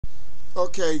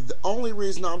Okay, the only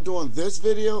reason I'm doing this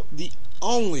video,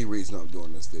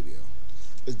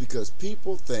 is because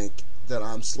people think that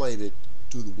I'm slated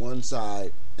to the one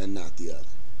side and not the other.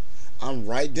 I'm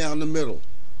right down the middle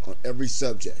on every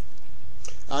subject.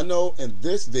 I know in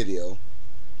this video,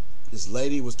 this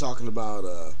lady was talking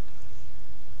about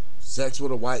sex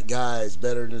with a white guy is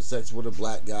better than sex with a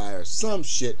black guy or some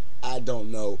shit I don't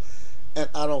know, and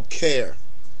I don't care.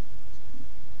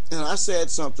 And I said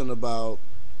something about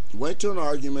wait till an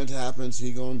argument happens,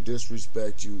 he gonna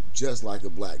disrespect you just like a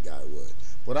black guy would.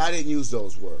 But I didn't use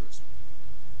those words.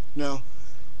 Now,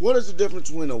 what is the difference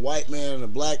between a white man and a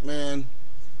black man?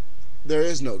 There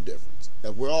is no difference.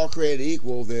 If we're all created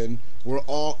equal, then we're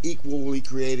all equally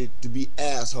created to be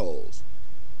assholes.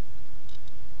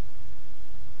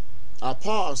 I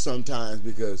pause sometimes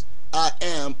because I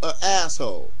am an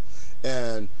asshole.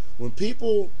 And when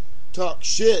people talk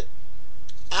shit,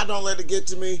 I don't let it get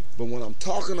to me. But when I'm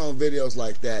talking on videos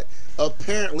like that,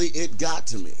 apparently it got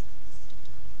to me.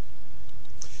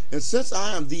 And since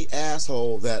I am the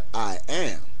asshole that I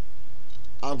am,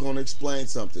 I'm going to explain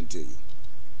something to you.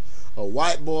 A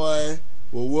white boy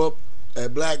will whoop a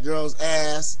black girl's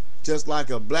ass just like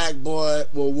a black boy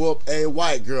will whoop a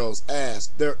white girl's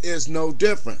ass. There is no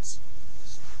difference.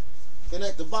 And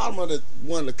at the bottom of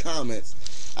one of the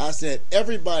comments, I said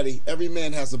every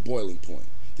man has a boiling point.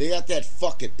 They got that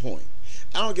fuck it point.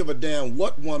 I don't give a damn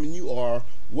what woman you are,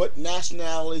 what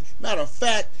nationality. Matter of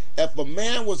fact, if a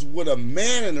man was with a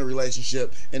man in a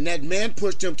relationship and that man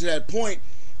pushed him to that point,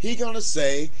 he gonna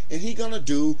say and he gonna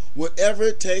do whatever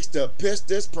it takes to piss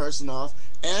this person off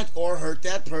and or hurt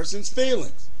that person's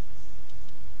feelings.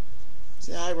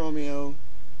 Say hi, Romeo.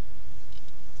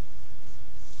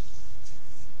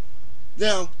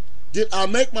 Now, did I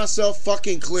make myself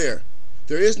fucking clear?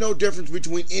 There is no difference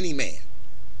between any man.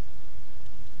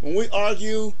 When we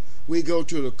argue, we go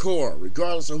to the core,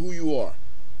 regardless of who you are.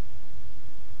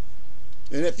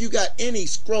 And if you got any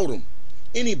scrotum,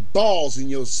 any balls in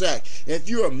your sack, if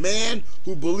you're a man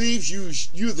who believes you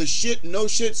the shit, no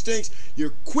shit stinks,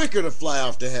 you're quicker to fly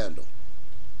off the handle.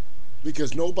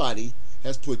 Because nobody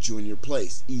has put you in your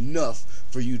place enough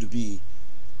for you to be,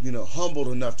 humbled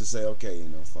enough to say, okay,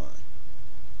 fine.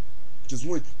 Because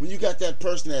when you got that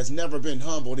person that's never been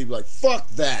humbled, he'd be like, fuck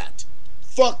that.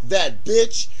 Fuck that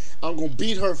bitch. I'm going to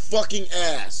beat her fucking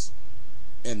ass.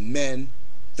 And men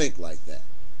think like that.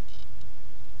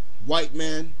 White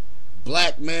man,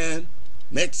 black man,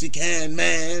 Mexican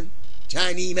man,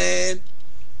 Chinese man.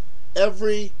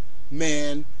 Every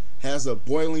man has a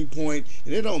boiling point,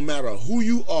 and it don't matter who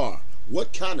you are,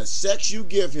 what kind of sex you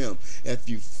give him. If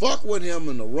you fuck with him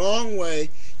in the wrong way,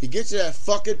 he gets to that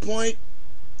fucking point,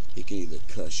 he can either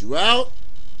cuss you out,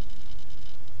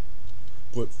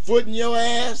 put foot in your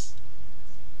ass,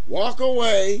 walk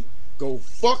away, go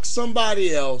fuck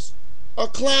somebody else, or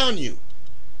clown you.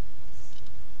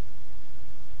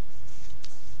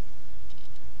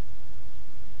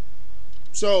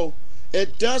 So,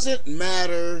 it doesn't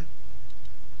matter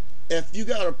if you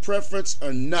got a preference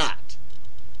or not.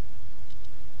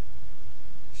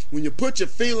 When you put your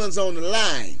feelings on the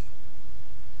line,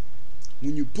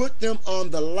 when you put them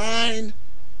on the line,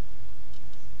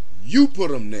 you put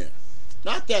them there.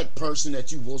 Not that person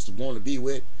that you supposed to want to be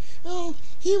with. Oh,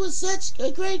 he was such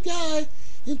a great guy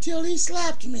until he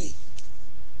slapped me.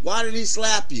 Why did he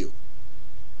slap you?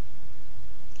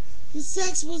 The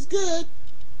sex was good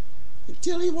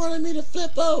until he wanted me to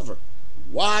flip over.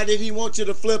 Why did he want you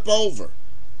to flip over?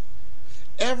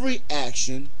 Every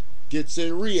action gets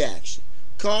a reaction.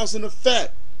 Cause and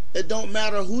effect. It don't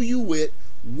matter who you with,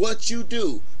 what you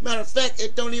do. Matter of fact,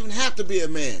 it don't even have to be a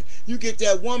man. You get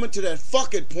that woman to that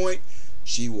fucking point,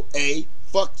 she will A,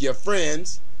 fuck your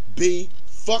friends, B,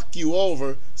 fuck you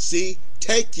over, C,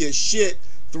 take your shit,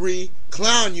 3,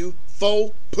 clown you,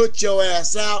 4, put your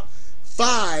ass out,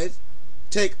 5,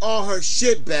 take all her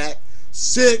shit back,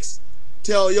 6,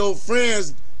 tell your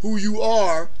friends who you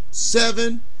are,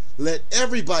 7, let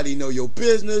everybody know your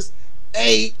business,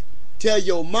 8, tell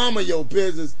your mama your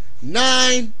business,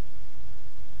 9,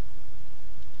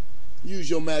 use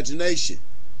your imagination.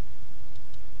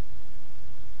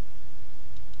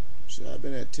 Shit, I've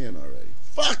been at 10 already.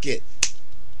 Fuck it.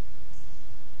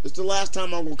 It's the last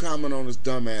time I'm going to comment on this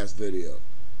dumbass video.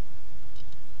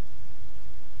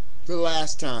 The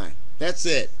last time. That's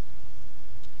it.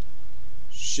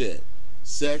 Shit.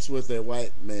 Sex with a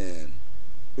white man.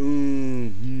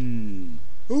 Who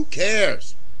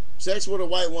cares? Sex with a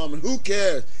white woman. Who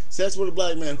cares? Sex with a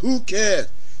black man. Who cares?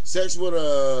 Sex with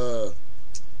a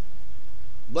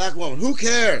black woman. Who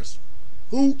cares?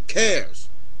 Who cares?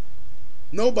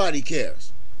 Nobody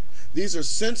cares. These are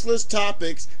senseless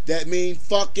topics that mean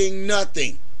fucking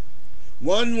nothing.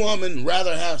 One woman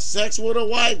rather have sex with a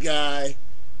white guy.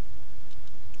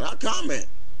 I'll comment.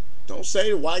 Don't say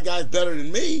the white guy's better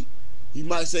than me. You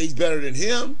might say he's better than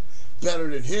him, better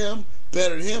than him,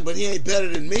 better than him, but he ain't better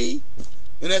than me.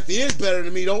 And if he is better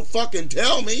than me, don't fucking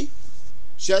tell me.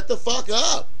 Shut the fuck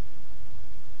up.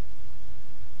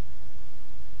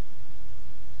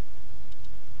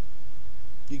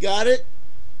 You got it?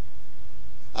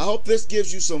 I hope this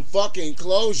gives you some fucking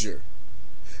closure.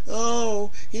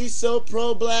 Oh, he's so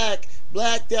pro-black.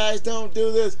 Black guys don't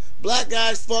do this. Black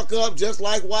guys fuck up just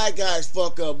like white guys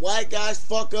fuck up. White guys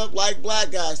fuck up like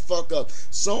black guys fuck up.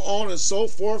 So on and so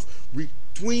forth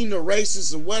between the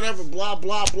races and whatever, blah,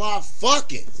 blah, blah.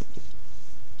 Fuck it.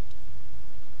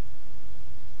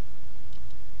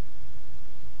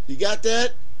 You got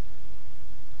that?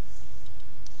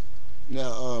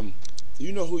 Now,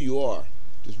 you know who you are.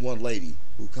 There's one lady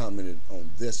who commented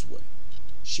on this one.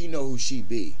 She know who she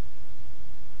be.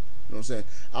 You know what I'm saying?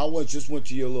 I just went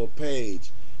to your little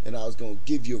page and I was going to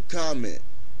give you a comment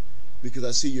because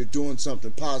I see you're doing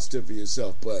something positive for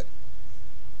yourself, but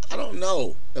I don't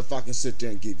know if I can sit there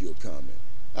and give you a comment.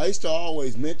 I used to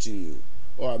always mention you,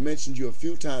 or I mentioned you a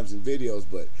few times in videos,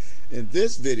 but in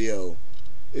this video,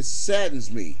 it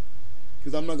saddens me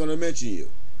because I'm not going to mention you.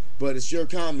 But it's your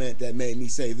comment that made me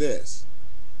say this.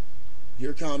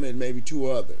 Your comment, maybe two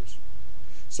others.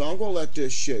 So I'm going to let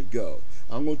this shit go.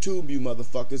 I'm going to tube you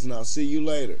motherfuckers and I'll see you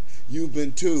later. You've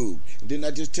been tubed. And didn't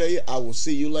I just tell you I will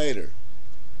see you later?